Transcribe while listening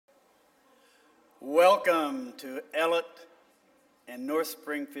Welcome to Ellett and North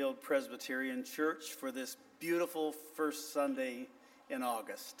Springfield Presbyterian Church for this beautiful first Sunday in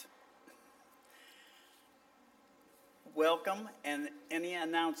August. Welcome, and any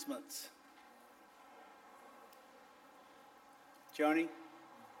announcements? Joni?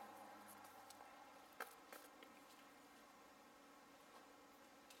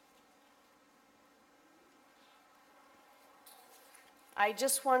 I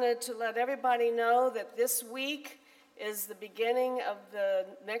just wanted to let everybody know that this week is the beginning of the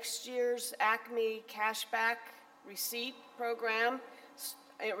next year's Acme Cashback Receipt Program.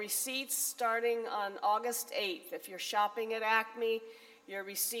 Receipts starting on August 8th. If you're shopping at Acme, your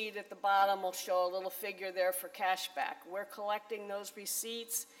receipt at the bottom will show a little figure there for cashback. We're collecting those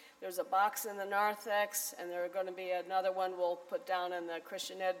receipts. There's a box in the narthex, and there's going to be another one we'll put down in the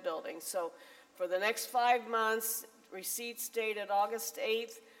Christian Ed building. So for the next 5 months, receipts dated August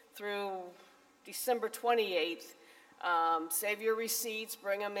 8th through December 28th. Save your receipts,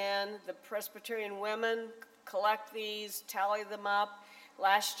 bring them in. The Presbyterian women collect these, tally them up.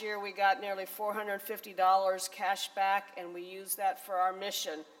 Last year we got nearly $450 cash back, and we use that for our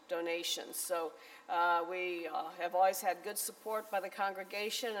mission donations. So we have always had good support by the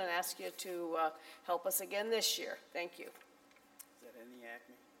congregation and ask you to help us again this year. Thank you. Is that any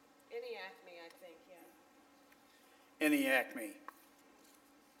Acme? Any Acme, I think, yeah. Any Acme.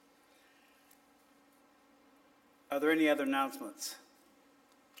 Are there any other announcements?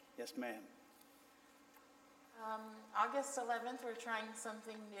 Yes, ma'am. August 11th, we're trying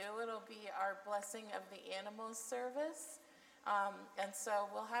something new. It'll be our Blessing of the Animals service. And so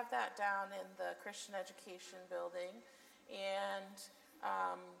we'll have that down in the Christian Education building. And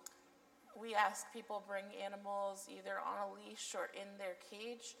we ask people bring animals either on a leash or in their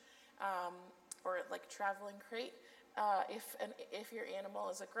cage, or like traveling crate. If your animal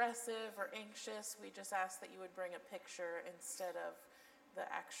is aggressive or anxious, we just ask that you would bring a picture instead of the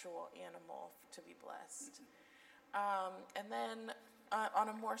actual animal to be blessed. And then on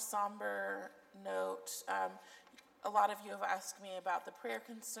a more somber note, a lot of you have asked me about the prayer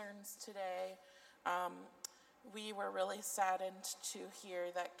concerns today. We were really saddened to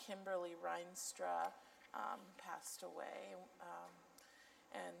hear that Kimberly Reinstra passed away.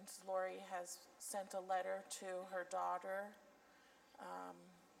 And Lori has sent a letter to her daughter,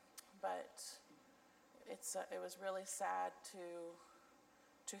 but it was really sad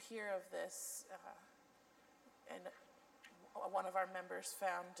to hear of this. And one of our members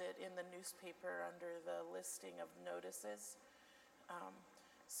found it in the newspaper under the listing of notices.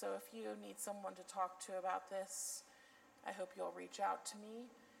 So if you need someone to talk to about this, I hope you'll reach out to me.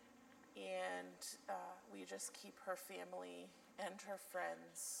 And we just keep her family and her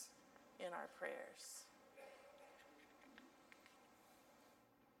friends in our prayers.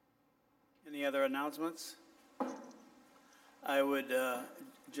 Any other announcements? I would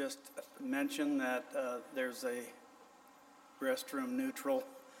just mention that there's a restroom neutral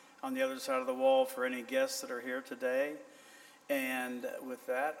on the other side of the wall for any guests that are here today. And with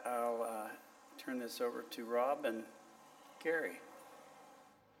that, I'll turn this over to Rob and Gary.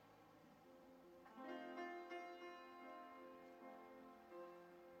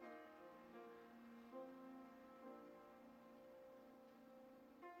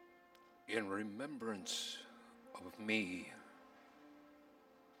 In remembrance of me,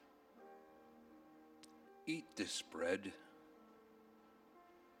 eat this bread.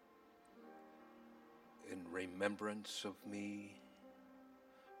 In remembrance of me,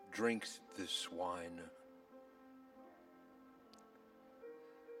 drink this wine.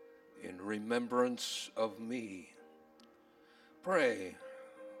 In remembrance of me, pray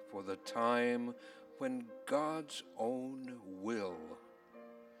for the time when God's own will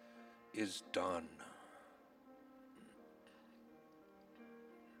is done.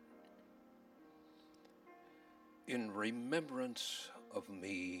 In remembrance of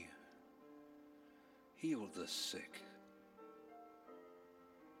me, heal the sick.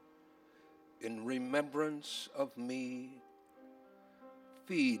 In remembrance of me,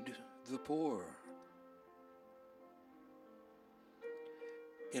 feed the poor.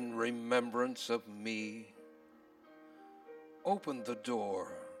 In remembrance of me, open the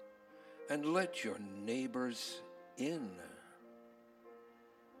door and let your neighbors in.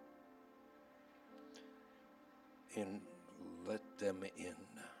 And let them in.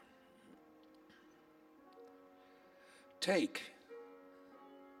 Take,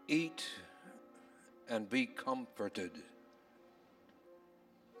 eat, and be comforted.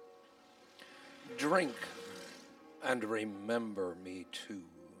 Drink and remember me too.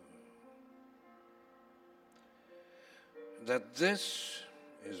 That this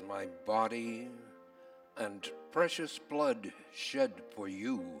is my body and precious blood shed for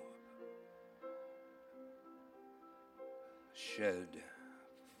you. Shed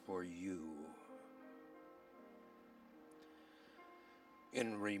for you.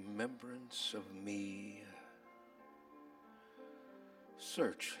 In remembrance of me,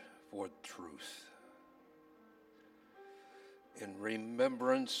 search for truth. In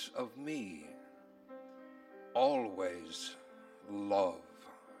remembrance of me, always love.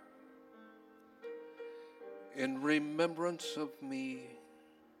 In remembrance of me,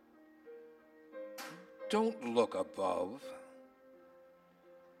 don't look above,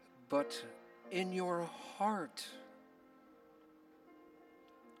 but in your heart,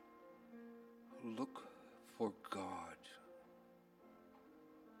 look for God.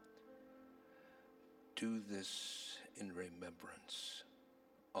 Do this in remembrance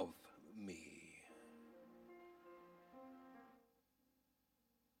of me.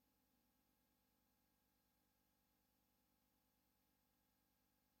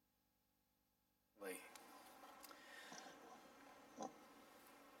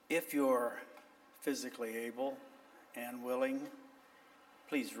 If you're physically able and willing,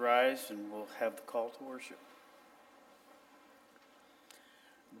 please rise and we'll have the call to worship.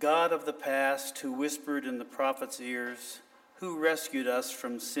 God of the past, who whispered in the prophet's ears, who rescued us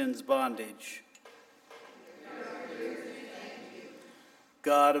from sin's bondage.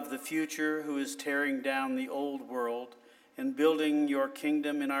 God of the future, who is tearing down the old world and building your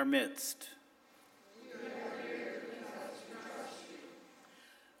kingdom in our midst.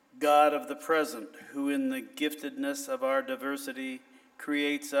 God of the present, who in the giftedness of our diversity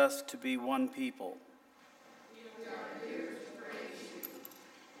creates us to be one people.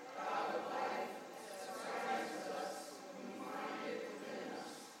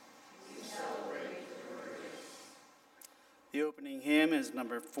 The opening hymn is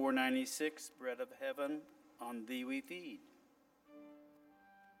number 496, Bread of Heaven, On Thee We Feed.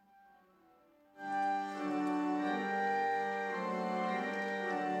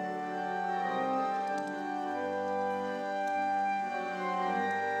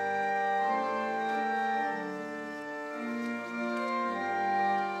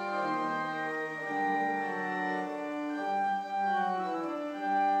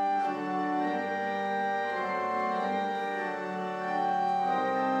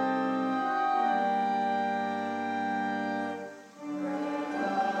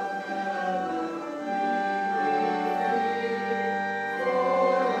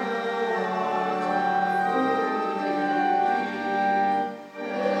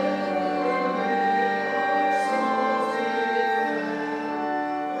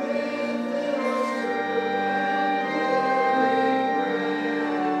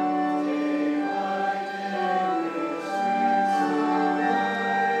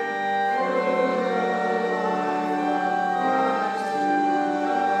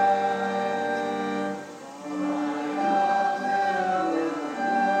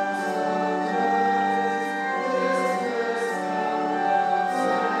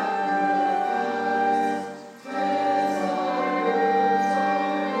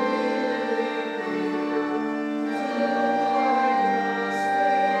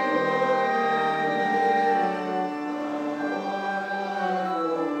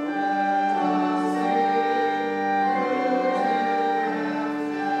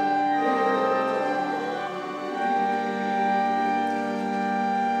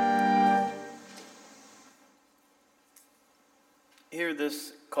 Hear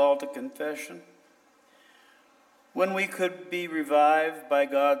this call to confession. When we could be revived by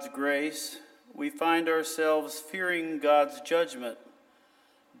God's grace, we find ourselves fearing God's judgment,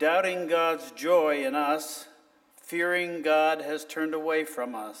 doubting God's joy in us, fearing God has turned away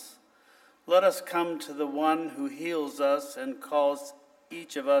from us. Let us come to the one who heals us and calls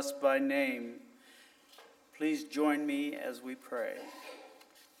each of us by name. Please join me as we pray.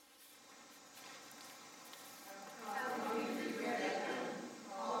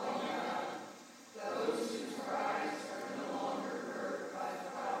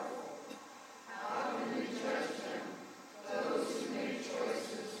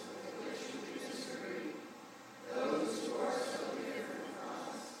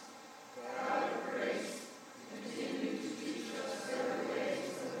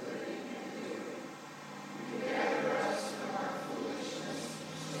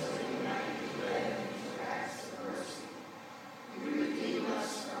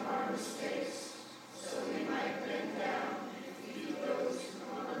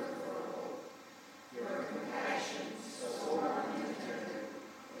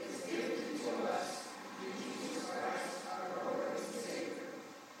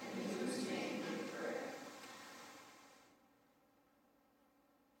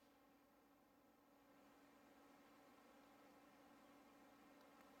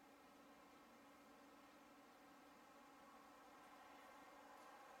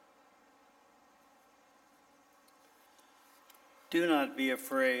 Do not be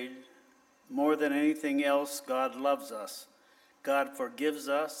afraid. More than anything else, God loves us. God forgives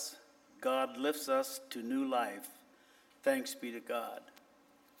us. God lifts us to new life. Thanks be to God.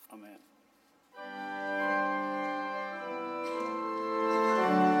 Amen.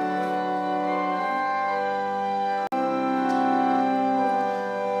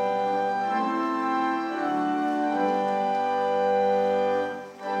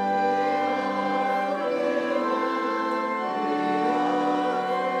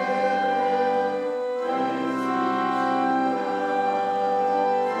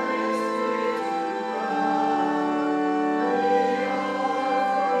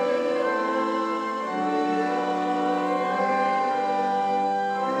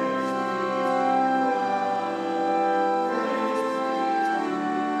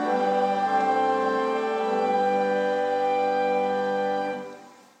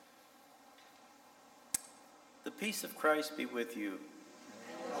 The peace of Christ be with you.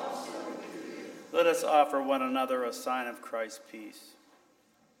 Let us offer one another a sign of Christ's peace.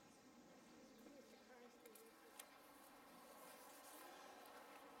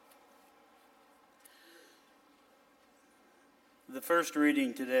 The first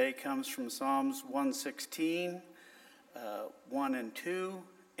reading today comes from Psalms 116, 1 and 2,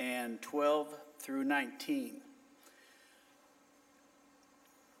 and 12 through 19.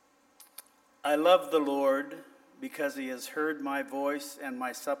 I love the Lord because he has heard my voice and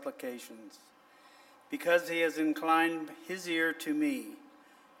my supplications, because he has inclined his ear to me.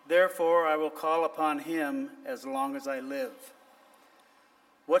 Therefore I will call upon him as long as I live.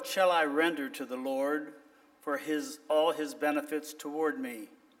 What shall I render to the Lord for all his benefits toward me?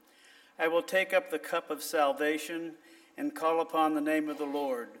 I will take up the cup of salvation and call upon the name of the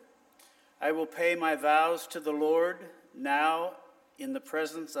Lord. I will pay my vows to the Lord now in the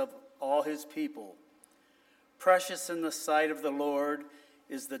presence of all his people. Precious in the sight of the Lord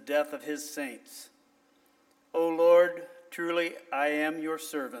is the death of his saints. O Lord, truly I am your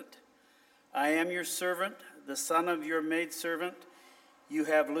servant. I am your servant, the son of your maidservant. You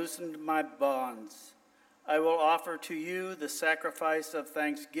have loosened my bonds. I will offer to you the sacrifice of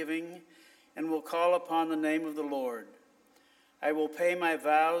thanksgiving and will call upon the name of the Lord. I will pay my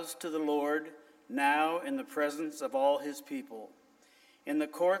vows to the Lord now in the presence of all his people. In the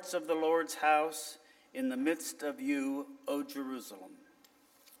courts of the Lord's house, in the midst of you, O Jerusalem.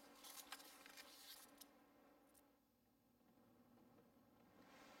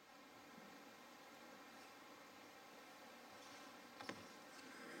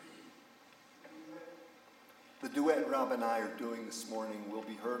 The duet Rob and I are doing this morning will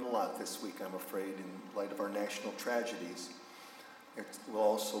be heard a lot this week, I'm afraid, in light of our national tragedies. It will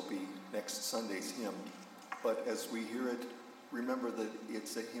also be next Sunday's hymn. But as we hear it, remember that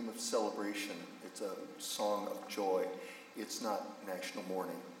it's a hymn of celebration. It's a song of joy. It's not national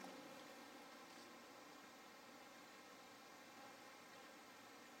mourning.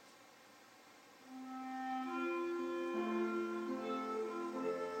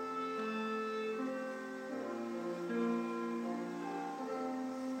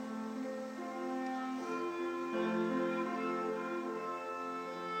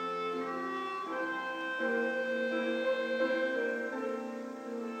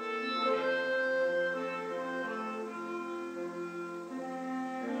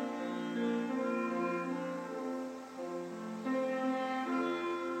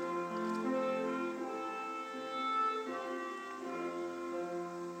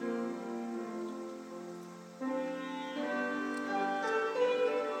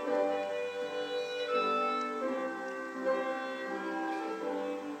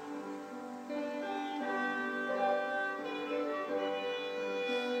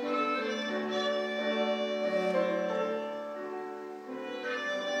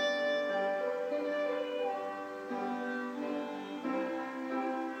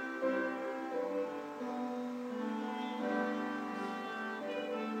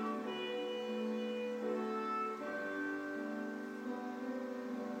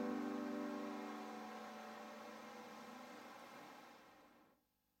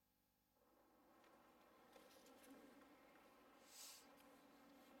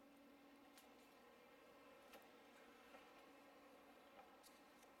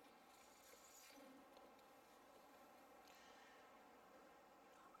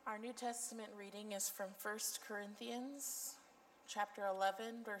 Our New Testament reading is from 1 Corinthians chapter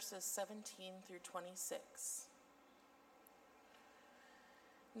 11, verses 17 through 26.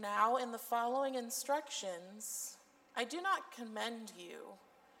 Now, in the following instructions, I do not commend you,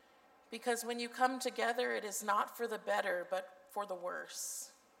 because when you come together, it is not for the better, but for the worse.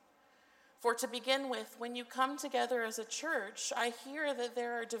 For to begin with, when you come together as a church, I hear that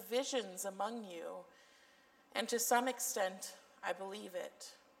there are divisions among you, and to some extent, I believe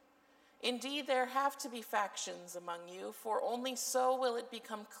it. Indeed, there have to be factions among you, for only so will it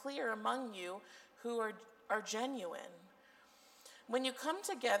become clear among you who are genuine. When you come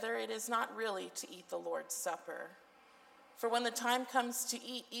together, it is not really to eat the Lord's Supper. For when the time comes to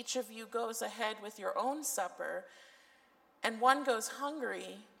eat, each of you goes ahead with your own supper, and one goes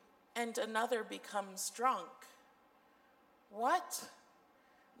hungry, and another becomes drunk. What?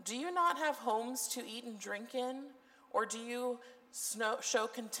 Do you not have homes to eat and drink in? Or do you show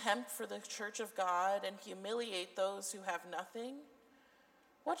contempt for the church of God and humiliate those who have nothing?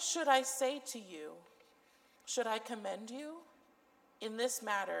 What should I say to you? Should I commend you? In this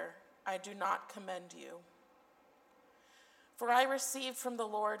matter, I do not commend you. For I received from the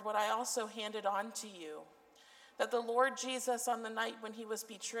Lord what I also handed on to you, that the Lord Jesus, on the night when he was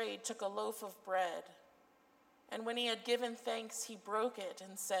betrayed, took a loaf of bread. And when he had given thanks, he broke it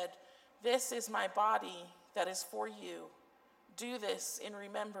and said, "This is my body that is for you. Do this in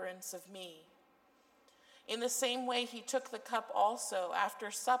remembrance of me." In the same way, he took the cup also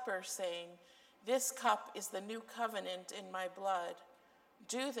after supper, saying, "This cup is the new covenant in my blood.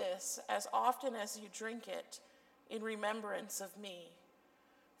 Do this as often as you drink it in remembrance of me.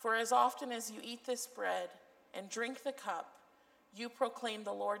 For as often as you eat this bread and drink the cup, you proclaim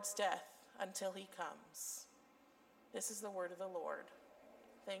the Lord's death until he comes." This is the word of the Lord.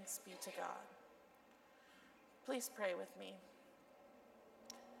 Thanks be to God. Please pray with me.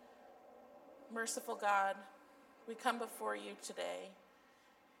 Merciful God, we come before you today,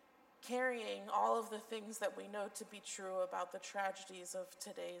 carrying all of the things that we know to be true about the tragedies of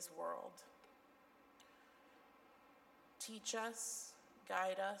today's world. Teach us,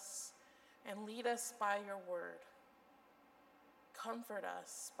 guide us, and lead us by your word. Comfort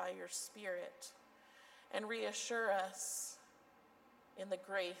us by your Spirit, and reassure us in the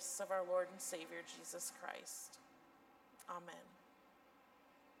grace of our Lord and Savior, Jesus Christ. Amen.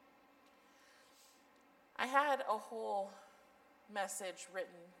 I had a whole message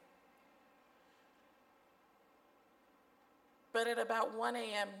written, but at about 1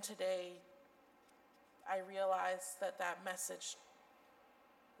 a.m. today, I realized that that message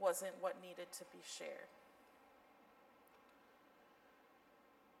wasn't what needed to be shared.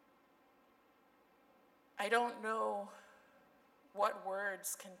 I don't know what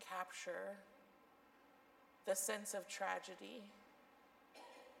words can capture the sense of tragedy,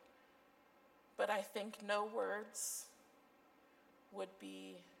 but I think no words would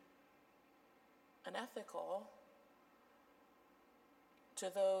be unethical to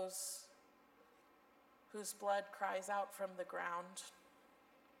those whose blood cries out from the ground.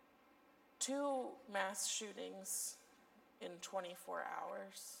 2 mass shootings in 24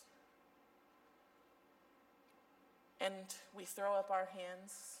 hours. And we throw up our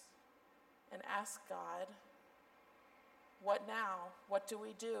hands and ask God, what now? What do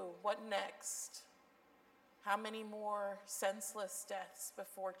we do? What next? How many more senseless deaths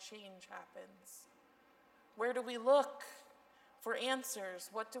before change happens? Where do we look for answers?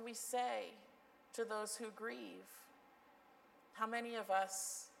 What do we say to those who grieve? How many of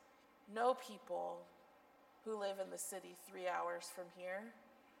us know people who live in the city 3 hours from here,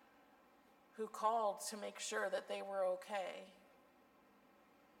 who called to make sure that they were okay?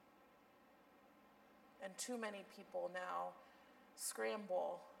 And too many people now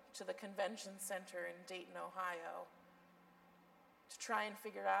scramble to the convention center in Dayton, Ohio, to try and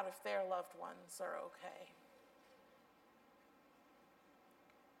figure out if their loved ones are okay.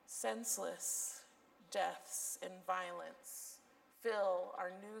 Senseless deaths and violence fill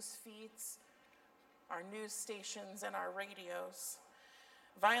our news feeds, our news stations, and our radios.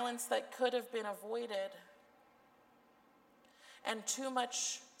 Violence that could have been avoided, and too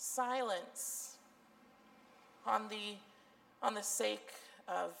much silence on the sake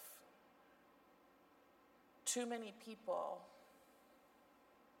of too many people.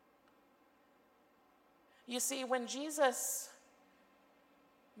 You see, when Jesus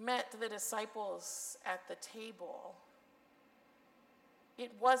met the disciples at the table,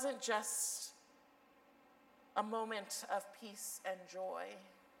 it wasn't just a moment of peace and joy.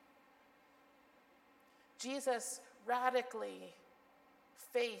 Jesus radically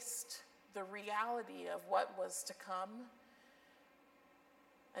faced the reality of what was to come.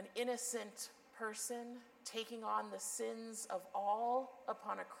 An innocent person taking on the sins of all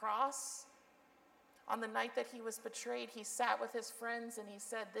upon a cross. On the night that he was betrayed, he sat with his friends and he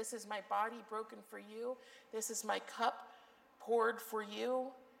said, "This is my body broken for you. This is my cup poured for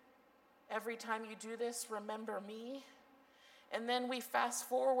you. Every time you do this, remember me." And then we fast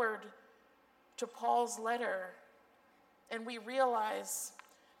forward to Paul's letter, and we realize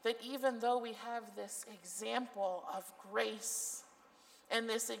that even though we have this example of grace and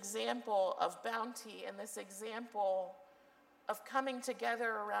this example of bounty and this example of coming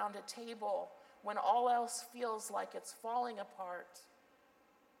together around a table when all else feels like it's falling apart,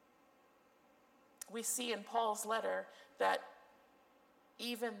 we see in Paul's letter that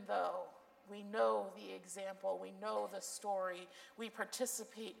even though we know the example, we know the story, we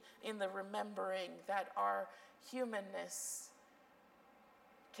participate in the remembering that our humanness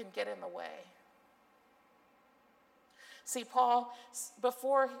can get in the way. See, Paul,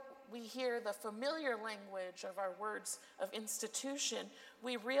 before we hear the familiar language of our words of institution,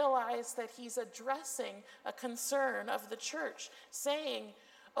 we realize that he's addressing a concern of the church, saying,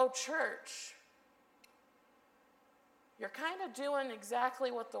 "Oh, church, you're kind of doing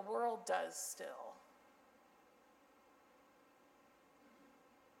exactly what the world does still.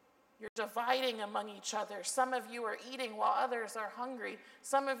 You're dividing among each other. Some of you are eating while others are hungry.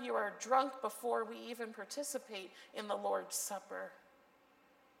 Some of you are drunk before we even participate in the Lord's Supper.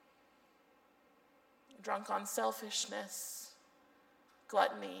 Drunk on selfishness,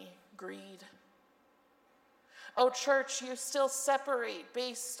 gluttony, greed. Oh, church, you still separate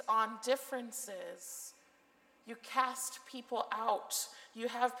based on differences. You cast people out. You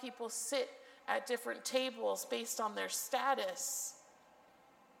have people sit at different tables based on their status.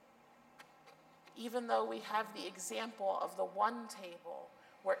 Even though we have the example of the one table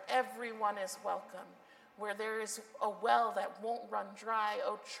where everyone is welcome, where there is a well that won't run dry,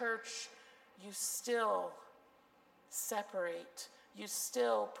 oh church, you still separate. You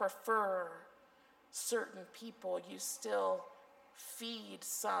still prefer certain people. You still feed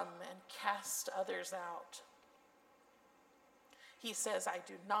some and cast others out. He says, I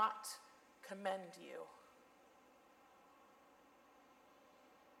do not commend you.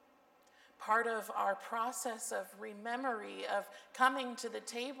 Part of our process of rememory, of coming to the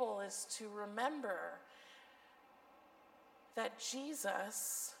table, is to remember that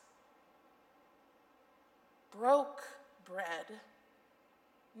Jesus broke bread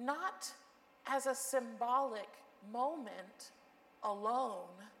not as a symbolic moment alone,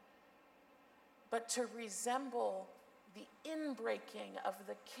 but to resemble the inbreaking of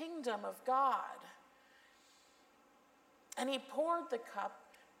the kingdom of God. And he poured the cup,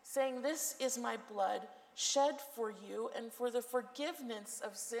 saying, this is my blood shed for you and for the forgiveness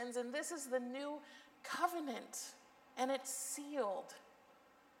of sins. And this is the new covenant, and it's sealed.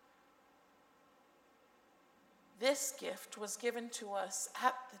 This gift was given to us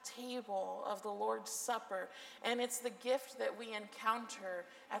at the table of the Lord's Supper, and it's the gift that we encounter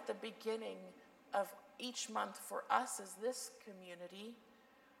at the beginning of each month for us as this community.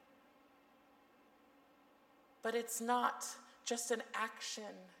 But it's not just an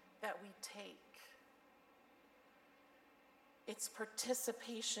action that we take. It's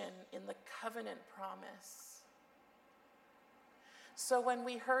participation in the covenant promise. So when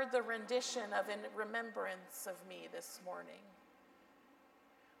we heard the rendition of In Remembrance of Me this morning,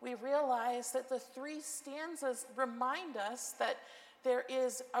 we realized that the three stanzas remind us that there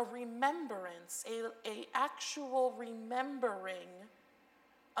is a remembrance, a actual remembering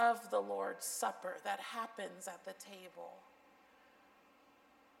of the Lord's Supper that happens at the table.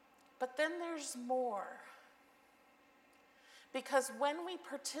 But then there's more. Because when we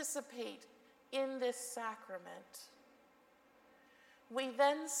participate in this sacrament, we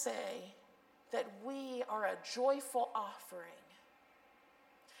then say that we are a joyful offering,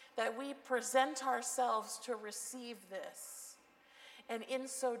 that we present ourselves to receive this. And in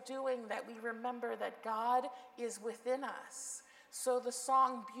so doing, that we remember that God is within us. So the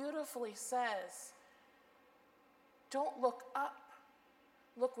song beautifully says, don't look up,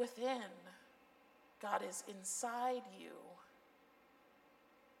 look within. God is inside you.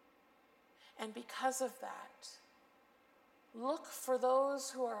 And because of that, look for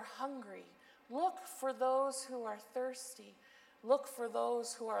those who are hungry. Look for those who are thirsty. Look for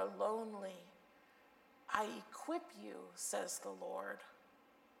those who are lonely. I equip you, says the Lord.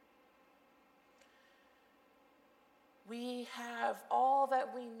 We have all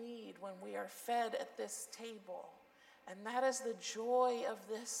that we need when we are fed at this table. And that is the joy of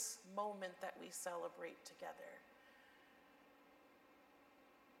this moment that we celebrate together.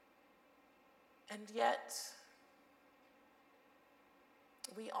 And yet,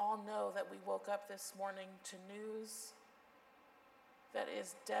 we all know that we woke up this morning to news that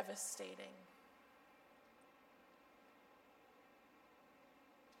is devastating.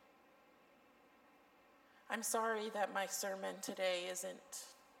 I'm sorry that my sermon today isn't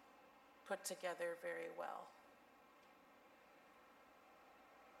put together very well.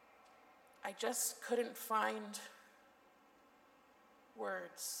 I just couldn't find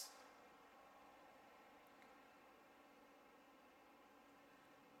words.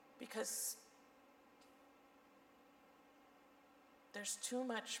 Because there's too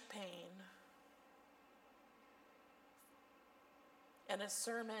much pain. And a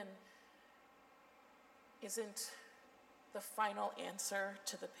sermon isn't the final answer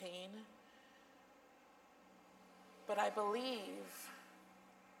to the pain. But I believe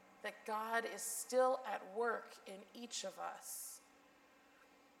that God is still at work in each of us.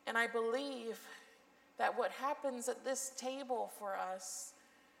 And I believe that what happens at this table for us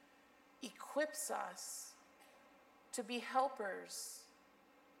equips us to be helpers,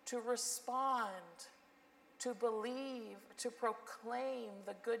 to respond, to believe, to proclaim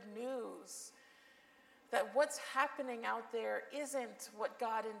the good news that what's happening out there isn't what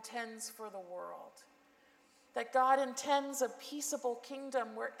God intends for the world. That God intends a peaceable kingdom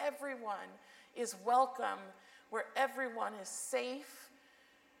where everyone is welcome, where everyone is safe,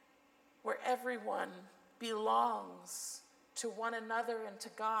 where everyone belongs to one another and to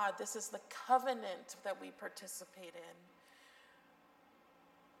God. This is the covenant that we participate in.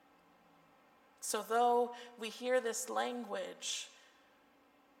 So though we hear this language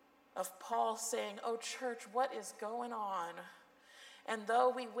of Paul saying, "Oh, church, what is going on?" And though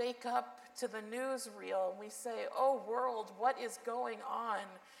we wake up to the newsreel and we say, "Oh, world, what is going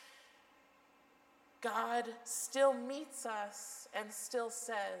on?" God still meets us and still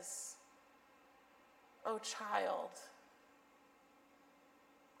says, "Oh, child,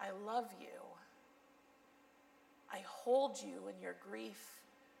 I love you. I hold you in your grief,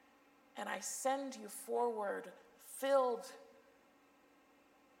 and I send you forward filled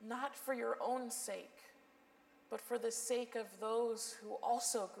not for your own sake, but for the sake of those who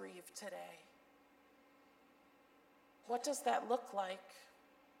also grieve today." What does that look like?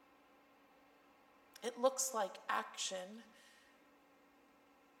 It looks like action.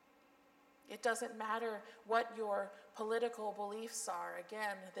 It doesn't matter what your political beliefs are.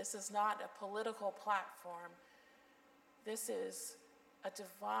 Again, this is not a political platform. This is a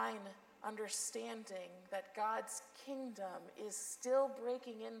divine understanding that God's kingdom is still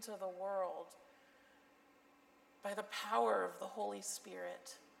breaking into the world by the power of the Holy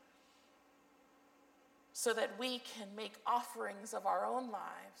Spirit, so that we can make offerings of our own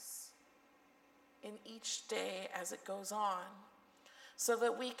lives in each day as it goes on, so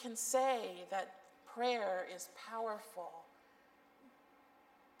that we can say that prayer is powerful.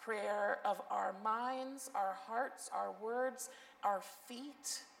 Prayer of our minds, our hearts, our words, our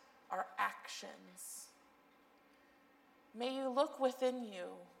feet, our actions. May you look within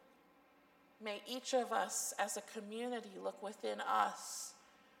you. May each of us as a community look within us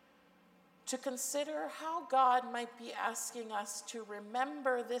to consider how God might be asking us to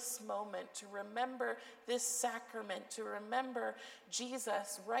remember this moment, to remember this sacrament, to remember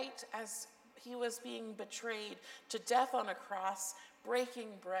Jesus right as he was being betrayed to death on a cross,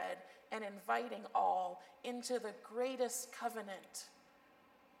 breaking bread and inviting all into the greatest covenant.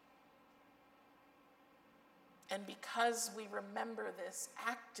 And because we remember this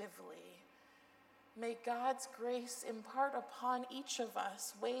actively, may God's grace impart upon each of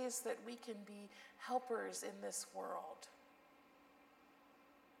us ways that we can be helpers in this world.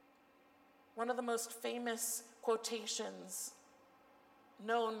 One of the most famous quotations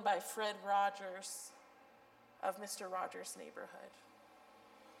known by Fred Rogers of Mr. Rogers' Neighborhood.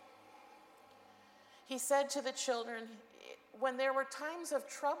 He said to the children, when there were times of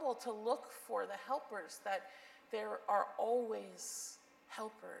trouble, to look for the helpers, that there are always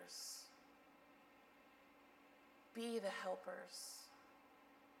helpers. Be the helpers.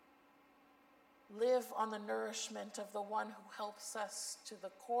 Live on the nourishment of the one who helps us to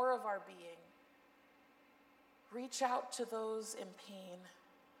the core of our being. Reach out to those in pain.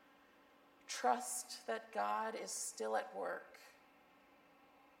 Trust that God is still at work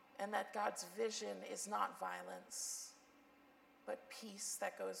and that God's vision is not violence, but peace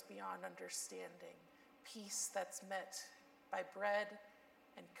that goes beyond understanding. Peace that's met by bread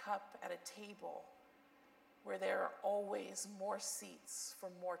and cup at a table where there are always more seats for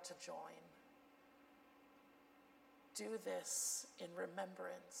more to join. Do this in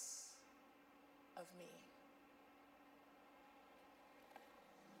remembrance of me.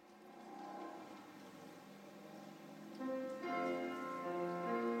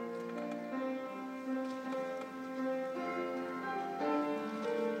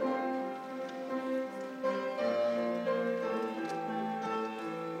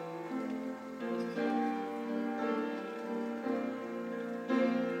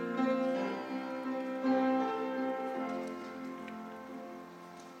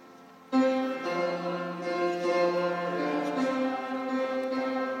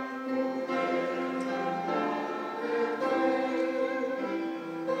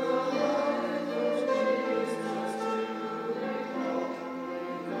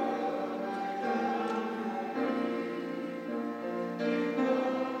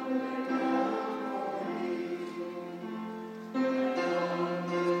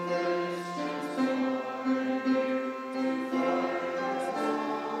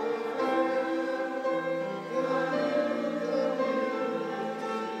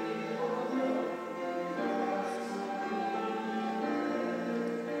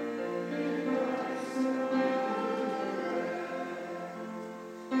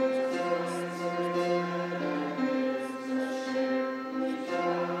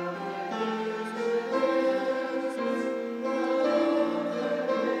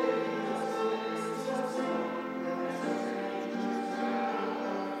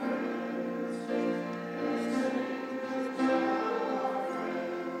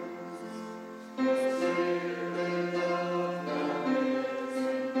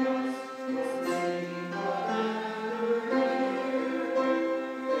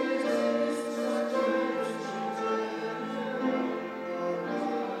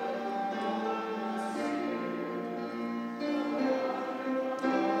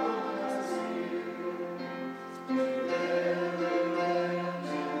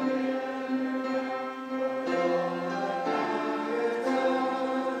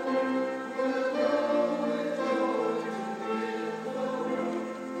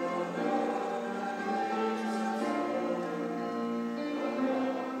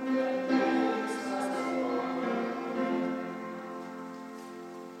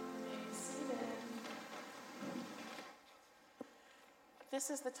 this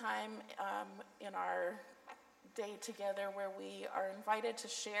is the time in our day together where we are invited to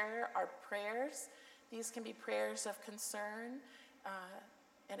share our prayers. These can be prayers of concern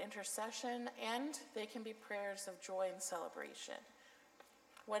and intercession, and they can be prayers of joy and celebration.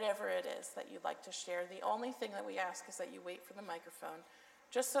 Whatever it is that you'd like to share. The only thing that we ask is that you wait for the microphone,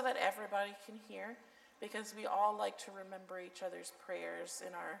 just so that everybody can hear, because we all like to remember each other's prayers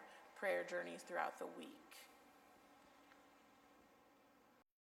in our prayer journeys throughout the week.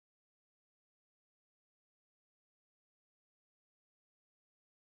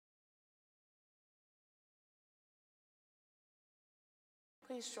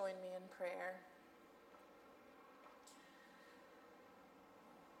 Please join me in prayer.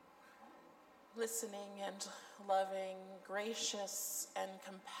 Listening and loving, gracious and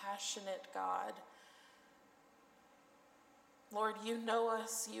compassionate God. Lord, you know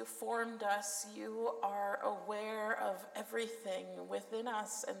us, you formed us, you are aware of everything within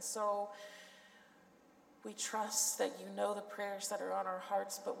us, and so we trust that you know the prayers that are on our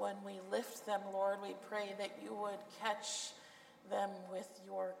hearts, but when we lift them, Lord, we pray that you would catch them with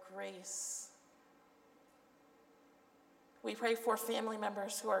your grace. We pray for family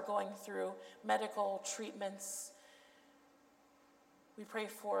members who are going through medical treatments. We pray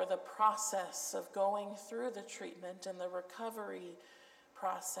for the process of going through the treatment and the recovery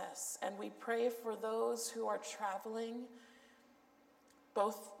process. And we pray for those who are traveling,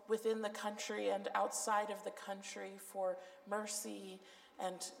 both within the country and outside of the country, for mercy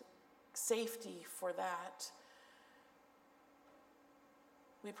and safety for that.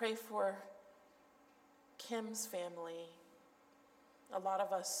 We pray for Kim's family. A lot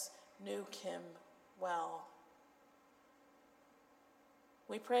of us knew Kim well.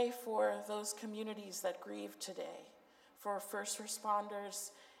 We pray for those communities that grieve today, for first responders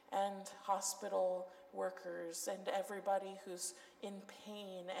and hospital workers and everybody who's in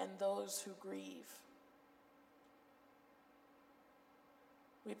pain and those who grieve.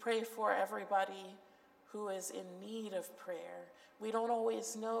 We pray for everybody who is in need of prayer. We don't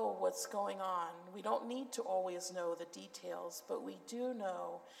always know what's going on. We don't need to always know the details, but we do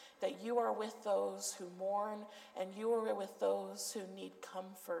know that you are with those who mourn and you are with those who need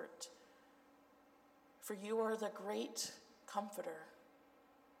comfort. For you are the great comforter.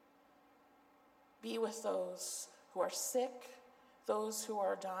 Be with those who are sick, those who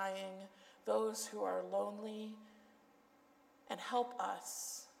are dying, those who are lonely, and help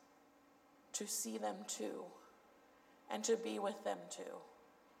us to see them too, and to be with them too.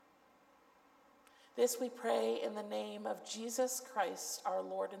 This we pray in the name of Jesus Christ, our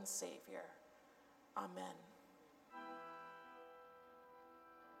Lord and Savior. Amen.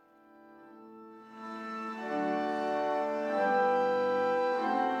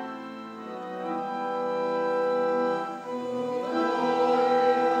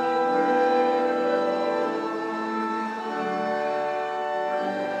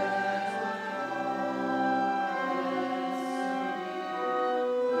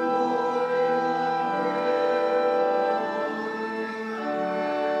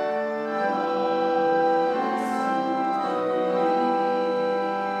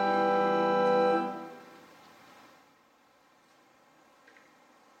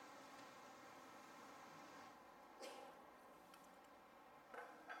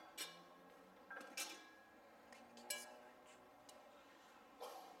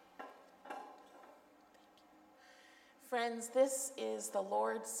 Friends, this is the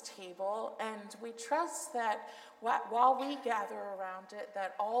Lord's table, and we trust that while we gather around it,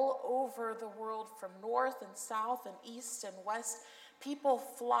 that all over the world, from north and south and east and west, people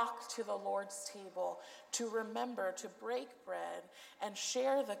flock to the Lord's table to remember, to break bread and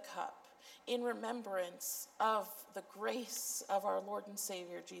share the cup in remembrance of the grace of our Lord and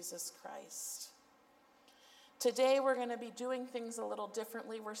Savior, Jesus Christ. Today we're going to be doing things a little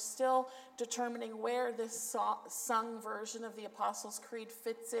differently. We're still determining where this sung version of the Apostles' Creed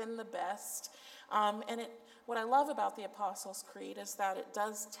fits in the best. What I love about the Apostles' Creed is that it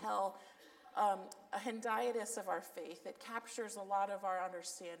does tell a hendiadys of our faith. It captures a lot of our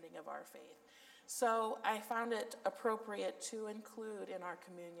understanding of our faith. So I found it appropriate to include in our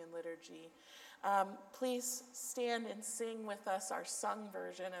communion liturgy. Please stand and sing with us our sung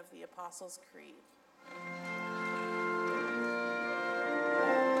version of the Apostles' Creed.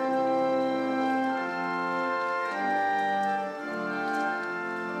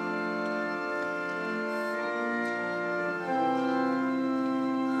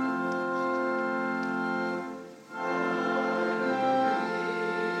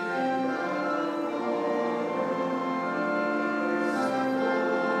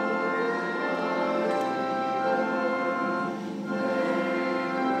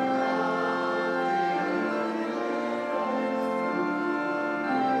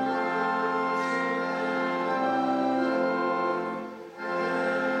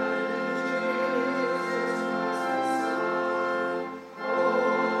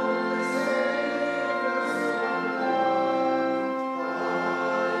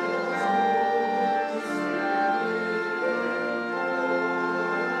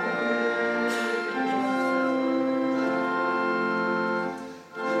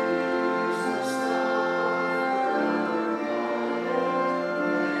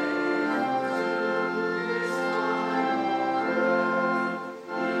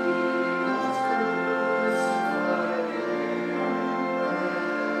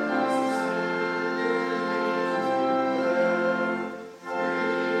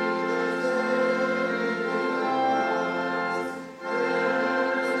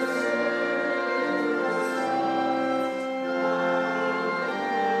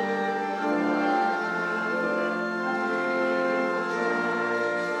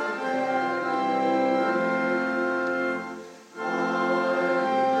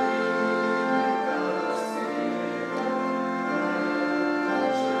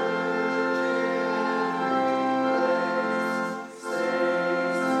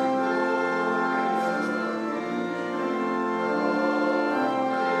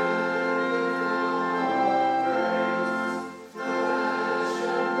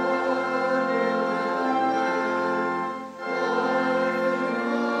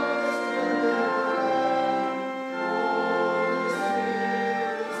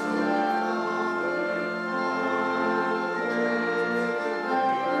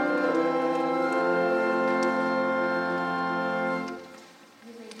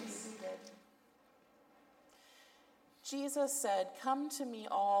 Jesus said, "Come to me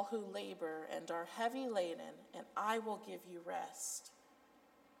all who labor and are heavy laden, and I will give you rest."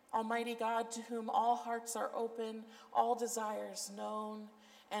 Almighty God, to whom all hearts are open, all desires known,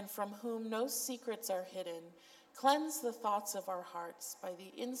 and from whom no secrets are hidden, cleanse the thoughts of our hearts by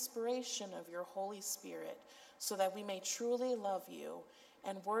the inspiration of your Holy Spirit, so that we may truly love you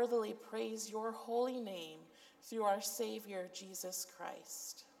and worthily praise your holy name through our Savior, Jesus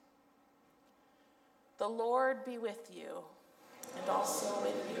Christ. The Lord be with you, and also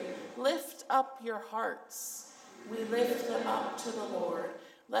with you. Lift up your hearts. We lift them up to the Lord.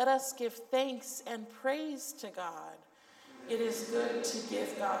 Let us give thanks and praise to God. It is good to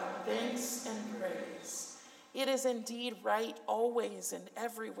give God thanks and praise. It is indeed right always and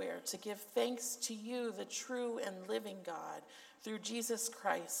everywhere to give thanks to you, the true and living God, through Jesus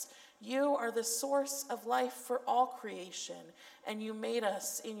Christ. You are the source of life for all creation, and you made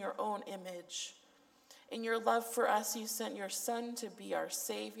us in your own image. In your love for us, you sent your Son to be our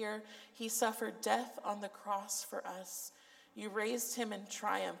Savior. He suffered death on the cross for us. You raised him in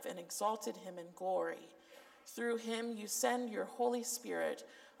triumph and exalted him in glory. Through him, you send your Holy Spirit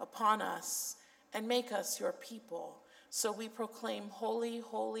upon us and make us your people. So we proclaim, "Holy,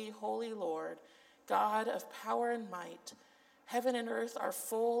 holy, holy Lord, God of power and might. Heaven and earth are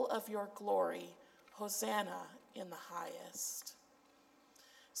full of your glory. Hosanna in the highest."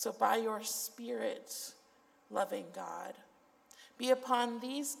 So by your Spirit, loving God, be upon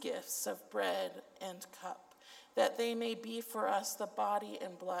these gifts of bread and cup, that they may be for us the body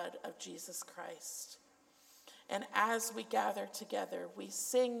and blood of Jesus Christ. And as we gather together, we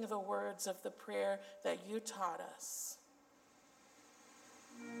sing the words of the prayer that you taught us.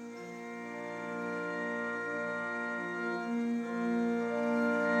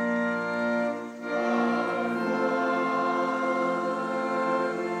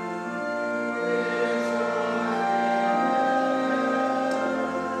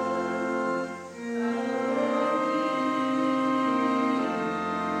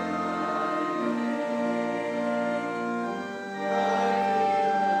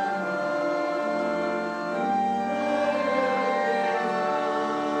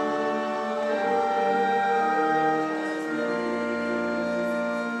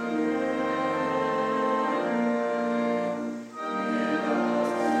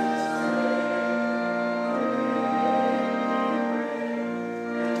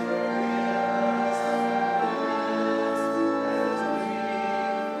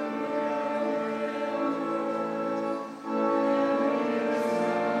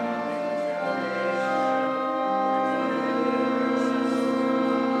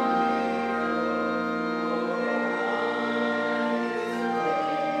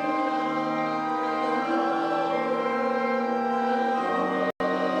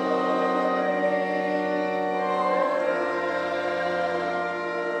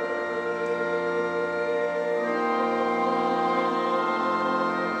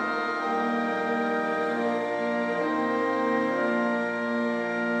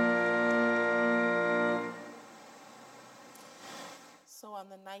 So on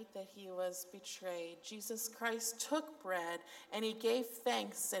the night that he was betrayed, Jesus Christ took bread and he gave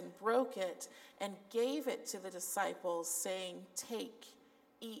thanks and broke it and gave it to the disciples, saying, "Take,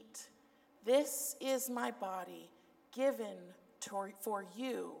 eat. This is my body given for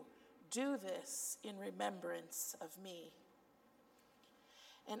you. Do this in remembrance of me."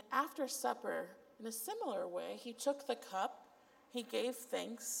 And after supper, in a similar way, he took the cup, he gave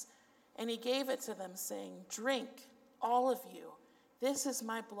thanks, and he gave it to them, saying, "Drink, all of you. This is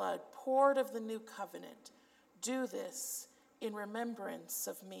my blood, poured of the new covenant. Do this in remembrance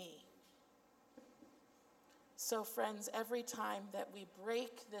of me." So, friends, every time that we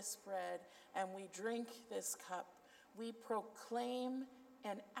break this bread and we drink this cup, we proclaim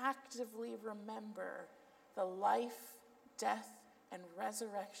and actively remember the life, death, and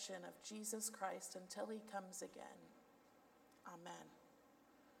resurrection of Jesus Christ until he comes again. Amen.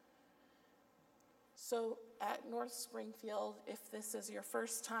 So at North Springfield, if this is your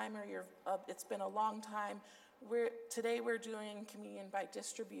first time or it's been a long time, today we're doing communion by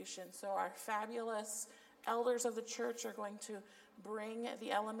distribution. So our fabulous elders of the church are going to bring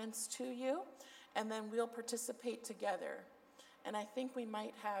the elements to you, and then we'll participate together. And I think we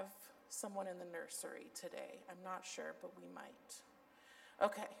might have someone in the nursery today. I'm not sure, but we might.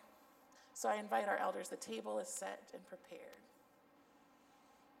 Okay, so I invite our elders. The table is set and prepared.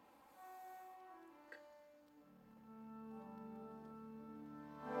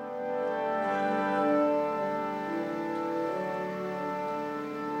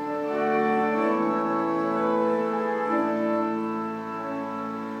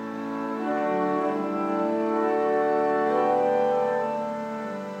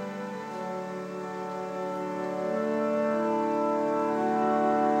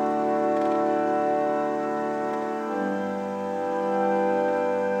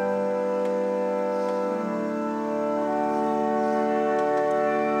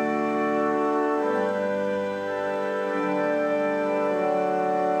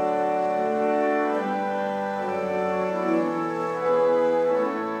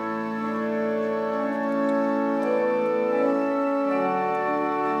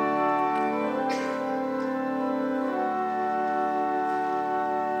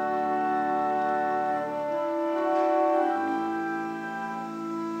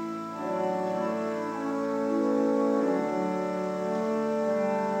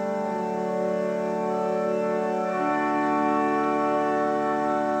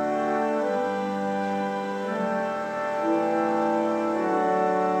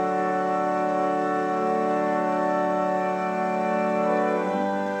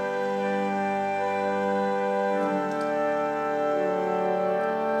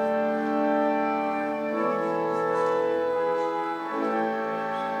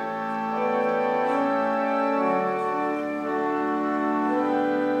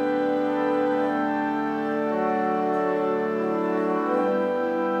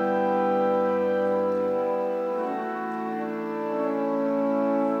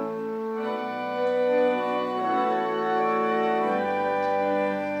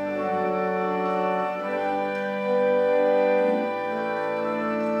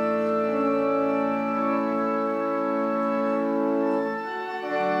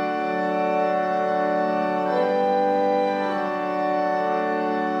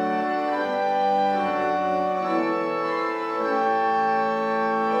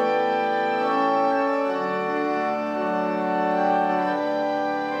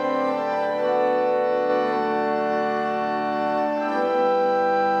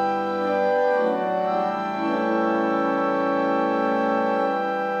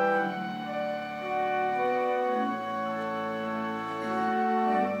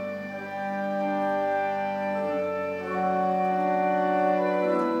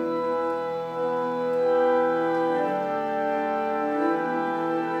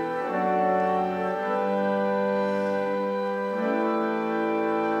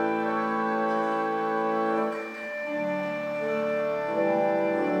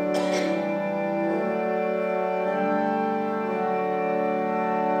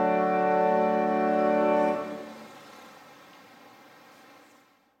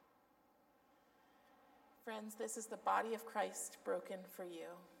 Friends, this is the body of Christ broken for you.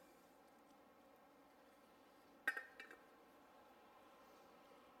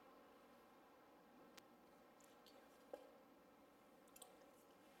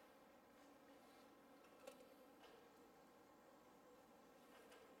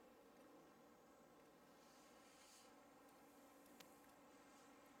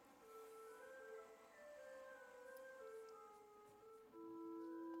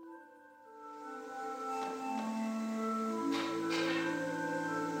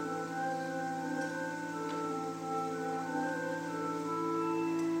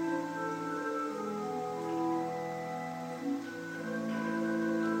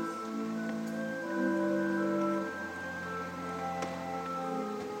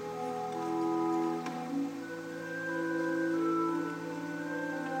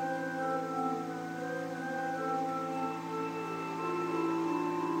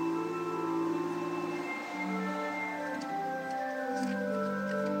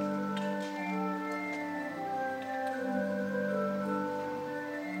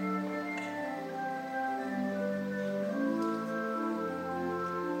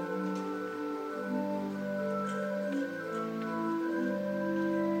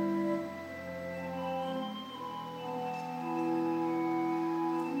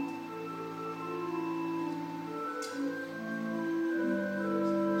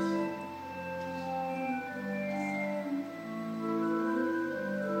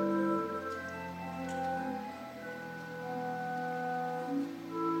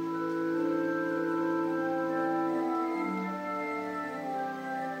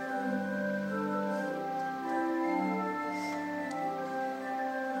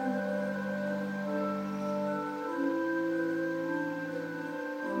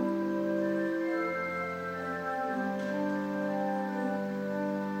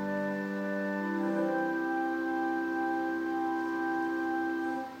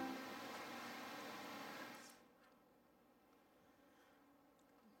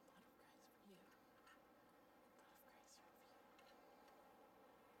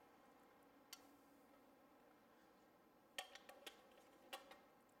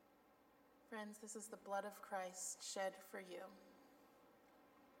 Friends, this is the blood of Christ shed for you.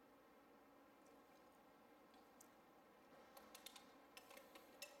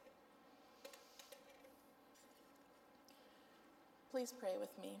 Please pray with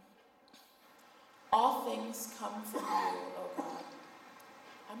me. All things come from you, O God.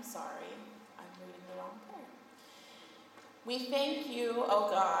 I'm sorry, I'm reading the wrong prayer. We thank you, O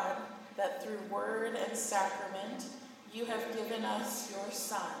God, that through word and sacrament you have given us your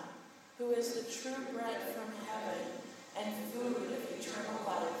Son, who is the true bread from heaven and food of eternal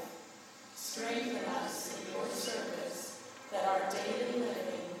life. Strengthen us in your service, that our daily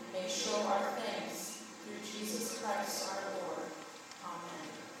living may show our thanks through Jesus Christ our Lord. Amen.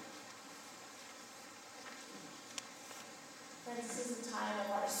 Friends, this is the time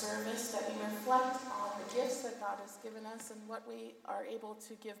of our service that we reflect on the gifts that God has given us and what we are able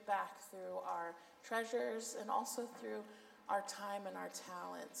to give back through our treasures and also through our time and our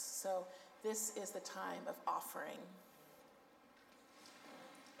talents. So this is the time of offering.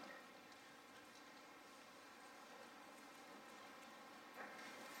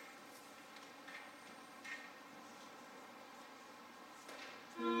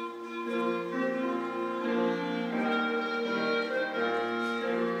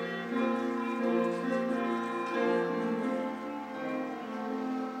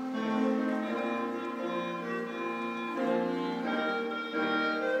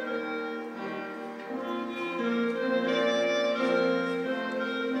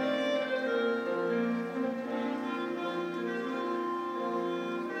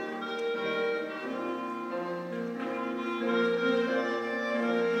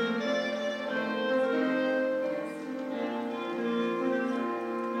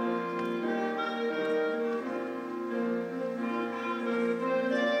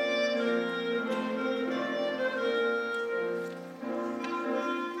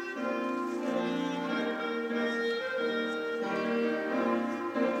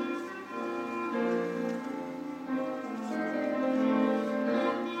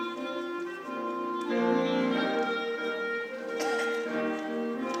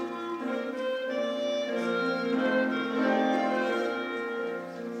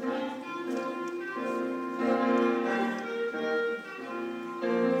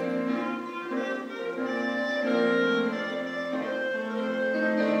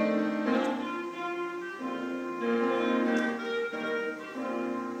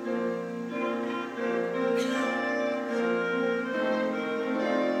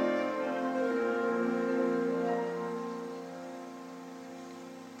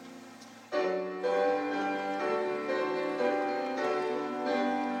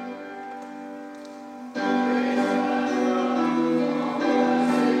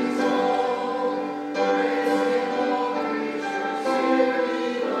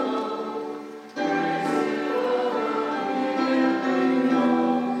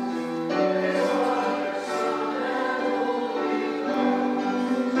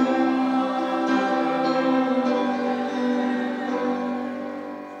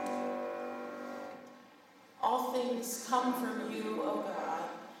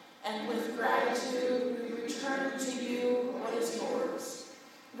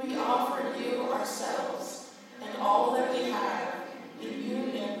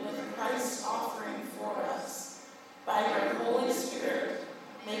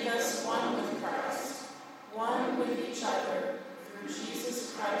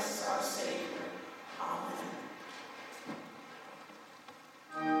 Christ our Savior. Amen.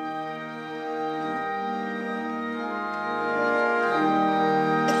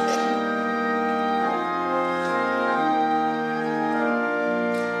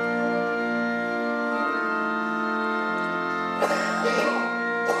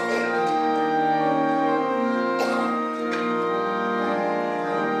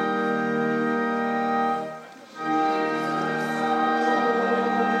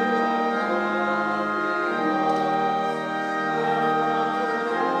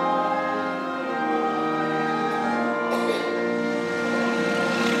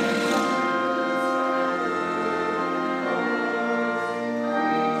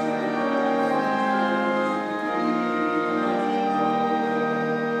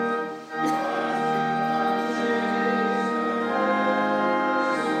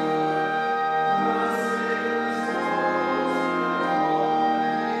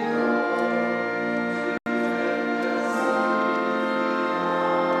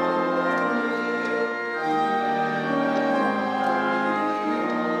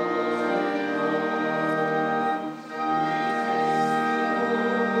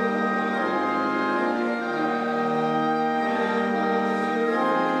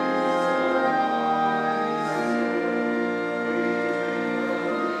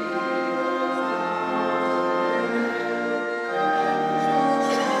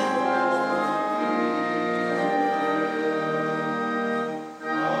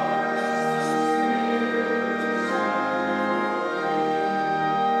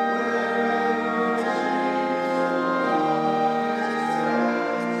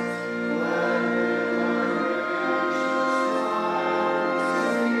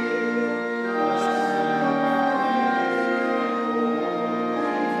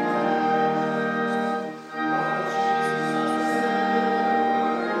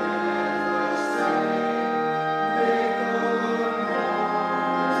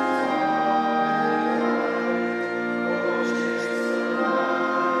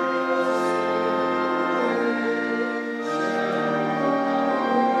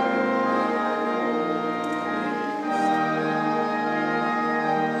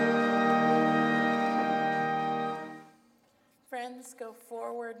 Friends, go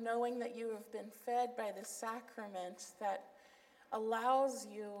forward knowing that you have been fed by the sacrament that allows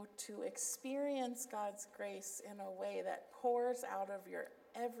you to experience God's grace in a way that pours out of your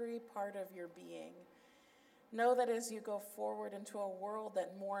every part of your being. Know that as you go forward into a world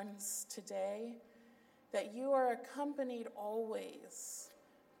that mourns today, that you are accompanied always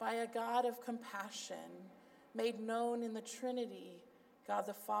by a God of compassion, made known in the Trinity, God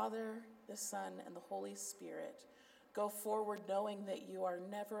the Father, the Son, and the Holy Spirit. Go forward knowing that you are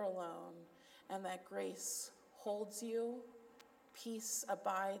never alone and that grace holds you, peace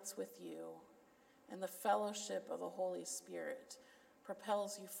abides with you, and the fellowship of the Holy Spirit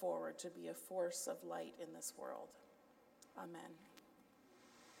propels you forward to be a force of light in this world. Amen.